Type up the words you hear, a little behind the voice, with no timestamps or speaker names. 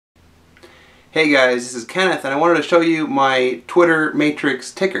Hey guys, this is Kenneth and I wanted to show you my Twitter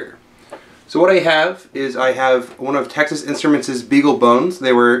Matrix ticker. So what I have is I have one of Texas Instruments' BeagleBones.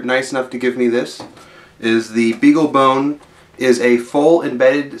 They were nice enough to give me this. The BeagleBone is a full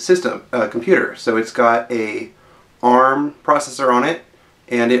embedded system computer. So it's got a ARM processor on it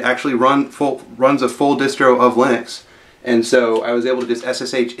and it actually runs a full distro of Linux. And so I was able to just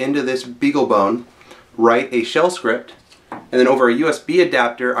SSH into this BeagleBone, write a shell script, and then over a USB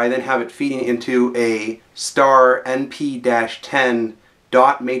adapter, I then have it feeding into a star NP-10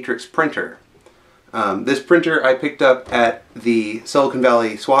 dot matrix printer. This printer I picked up at the Silicon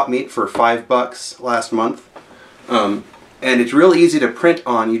Valley swap meet for $5 last month. And it's real easy to print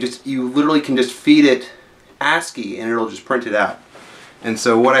on. You literally can just feed it ASCII and it'll just print it out. And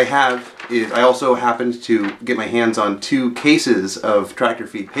so what I have is, I also happened to get my hands on 2 cases of tractor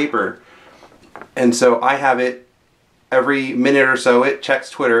feed paper. And so I have it every minute or so, it checks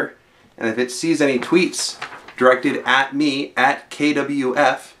Twitter, and if it sees any tweets directed at me, at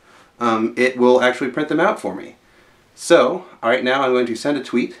KWF, it will actually print them out for me. So, right now I'm going to send a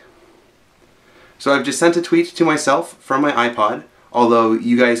tweet. So I've just sent a tweet to myself from my iPod, although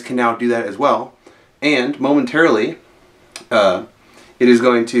you guys can now do that as well. And momentarily, it is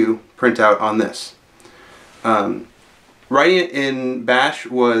going to print out on this. Writing it in Bash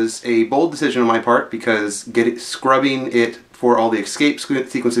was a bold decision on my part because scrubbing it for all the escape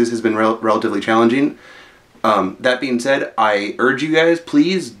sequences has been relatively challenging. That being said, I urge you guys,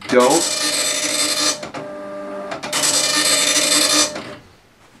 please don't...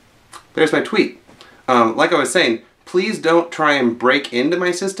 There's my tweet. Like I was saying, please don't try and break into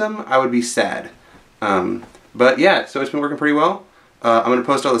my system. I would be sad. But yeah, so it's been working pretty well. I'm going to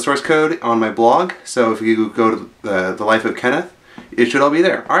post all the source code on my blog, so if you go to the Life of Kenneth, it should all be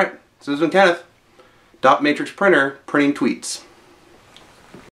there. Alright, so this has been Kenneth. Dot Matrix Printer, printing tweets.